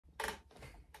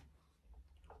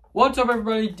What's up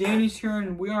everybody, Danny's here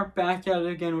and we are back at it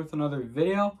again with another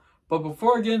video. But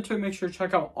before I get into it, make sure to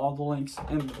check out all the links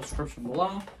in the description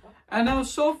below. And now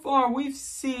so far we've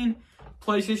seen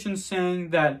PlayStation saying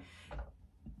that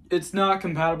it's not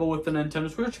compatible with the Nintendo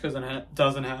Switch because it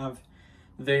doesn't have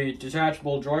the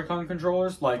detachable Joy-Con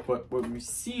controllers like what we've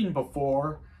seen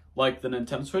before, like the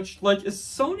Nintendo Switch. Like, is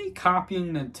Sony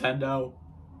copying Nintendo?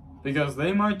 Because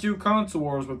they might do console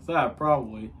wars with that,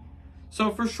 probably.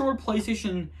 So for sure,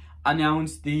 PlayStation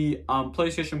announced the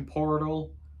PlayStation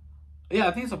Portal. Yeah,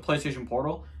 I think it's a PlayStation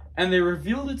Portal. And they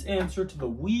revealed its answer to the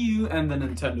Wii U and the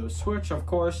Nintendo Switch, of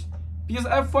course. Because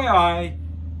FYI,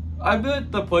 I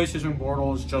bet the PlayStation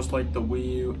Portal is just like the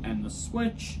Wii U and the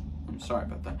Switch. I'm sorry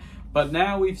about that. But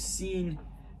now we've seen,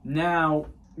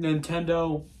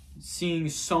 Nintendo seeing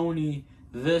Sony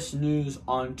this news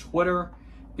on Twitter.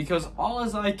 Because all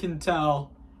as I can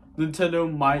tell,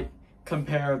 Nintendo might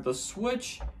compare the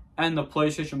Switch and the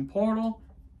PlayStation Portal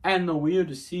and the Wii U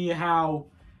to see how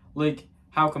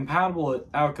compatible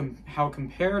how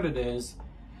compared it is,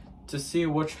 to see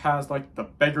which has like the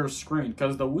bigger screen,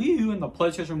 because the Wii U and the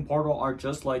PlayStation Portal are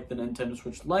just like the Nintendo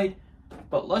Switch Lite.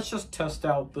 But let's just test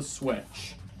out the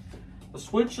Switch. The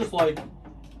Switch is like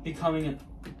becoming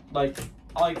like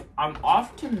I'm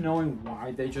often knowing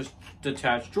why they just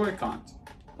detach Joy-Cons.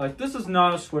 Like, this is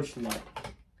not a Switch Lite,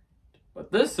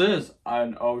 but this is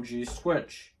an OG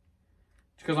Switch.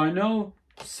 Because I know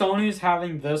Sony's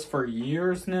having this for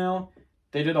years now.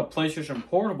 They did a PlayStation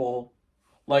Portable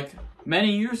like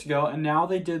many years ago, and now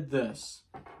they did this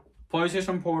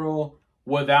PlayStation Portal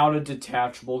without a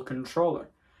detachable controller.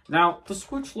 Now, the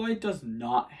Switch Lite does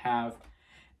not have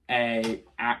a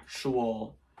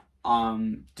actual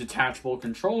detachable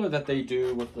controller that they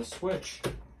do with the Switch.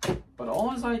 But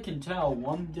all as I can tell,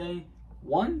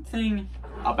 one thing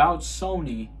about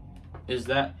Sony is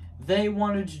that they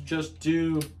wanted to just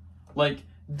do,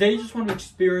 they just want to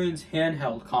experience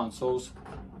handheld consoles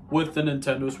with the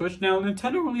Nintendo Switch. Now,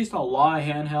 Nintendo released a lot of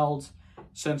handhelds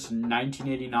since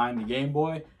 1989, the Game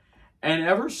Boy. And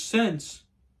ever since,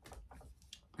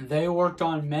 they worked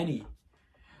on many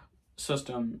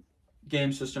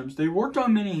game systems. They worked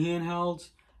on many handhelds.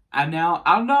 And now,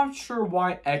 I'm not sure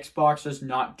why Xbox is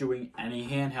not doing any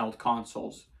handheld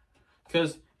consoles.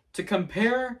 Because to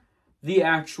compare the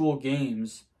actual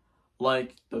games,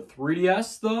 like the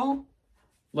 3DS though,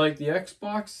 like the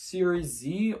Xbox Series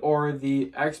Z or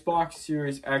the Xbox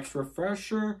Series X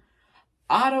Refresher,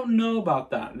 I don't know about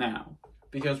that now.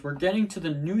 Because we're getting to the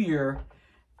new year,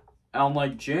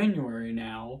 like January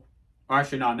now. Or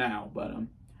actually not now, but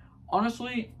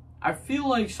honestly, I feel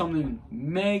like something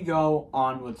may go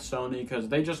on with Sony because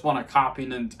they just want to copy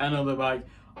Nintendo. They're like,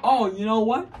 oh, you know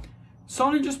what?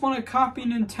 Sony just want to copy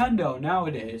Nintendo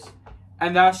nowadays.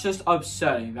 And that's just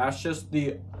upsetting. That's just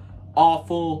the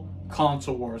awful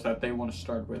console wars that they want to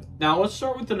start with. Now, let's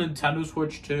start with the Nintendo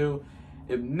Switch 2.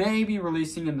 It may be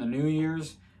releasing in the New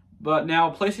Year's. But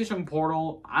now, PlayStation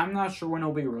Portal, I'm not sure when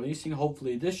it'll be releasing.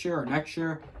 Hopefully this year or next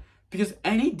year. Because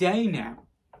any day now,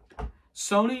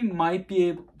 Sony might be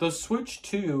able, the Switch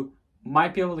 2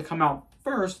 might be able to come out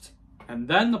first, and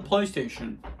then the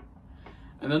PlayStation,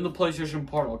 and then the PlayStation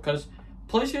Portal, because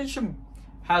PlayStation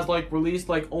has released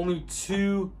only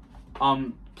two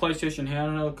PlayStation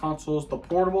handheld consoles, the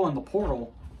Portable and the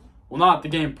Portal. Well, not the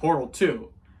game Portal 2,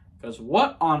 because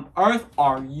what on earth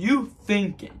are you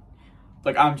thinking?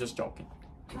 I'm just joking.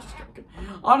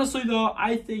 Honestly though,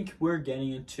 I think we're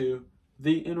getting into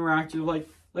the interactive,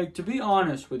 to be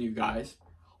honest with you guys,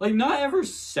 not ever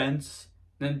since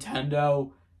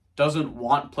Nintendo doesn't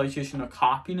want PlayStation to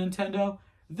copy Nintendo,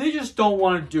 they just don't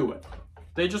want to do it.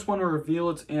 They just want to reveal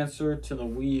its answer to the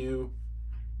Wii U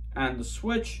and the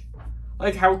Switch.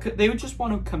 How they would just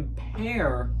want to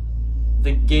compare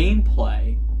the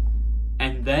gameplay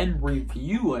and then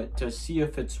review it to see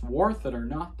if it's worth it or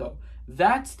not, though.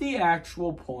 That's the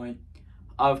actual point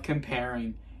of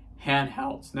comparing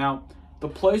handhelds. Now, the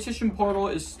PlayStation Portal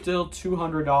is still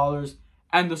 $200,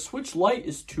 and the Switch Lite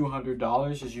is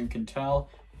 $200, as you can tell.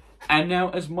 And now,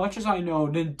 as much as I know,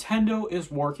 Nintendo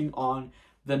is working on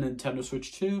the Nintendo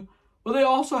Switch 2, but they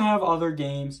also have other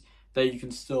games that you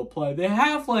can still play. They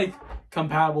have,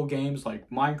 compatible games like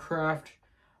Minecraft,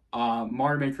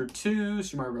 Mario Maker 2,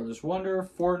 Super Mario Bros. Wonder,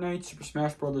 Fortnite, Super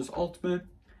Smash Bros. Ultimate,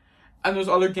 and there's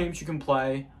other games you can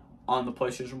play on the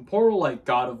PlayStation Portal, like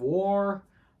God of War,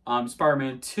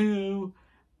 Spider-Man 2,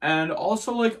 and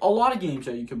also a lot of games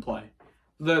that you can play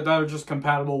that are just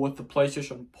compatible with the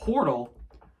PlayStation Portal.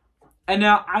 And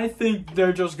now I think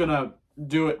they're just gonna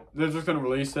do it. They're just gonna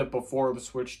release it before the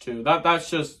Switch 2. That's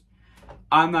just,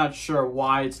 I'm not sure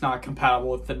why it's not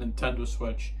compatible with the Nintendo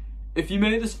Switch. if you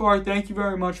made it this far, thank you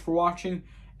very much for watching.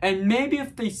 And maybe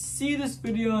if they see this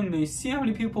video and they see how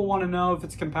many people want to know if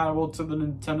it's compatible to the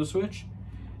Nintendo Switch,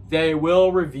 they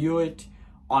will review it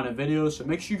on a video. So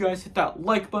make sure you guys hit that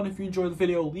like button if you enjoyed the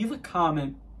video, leave a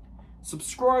comment,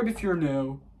 subscribe if you're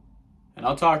new, and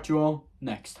I'll talk to you all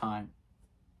next time.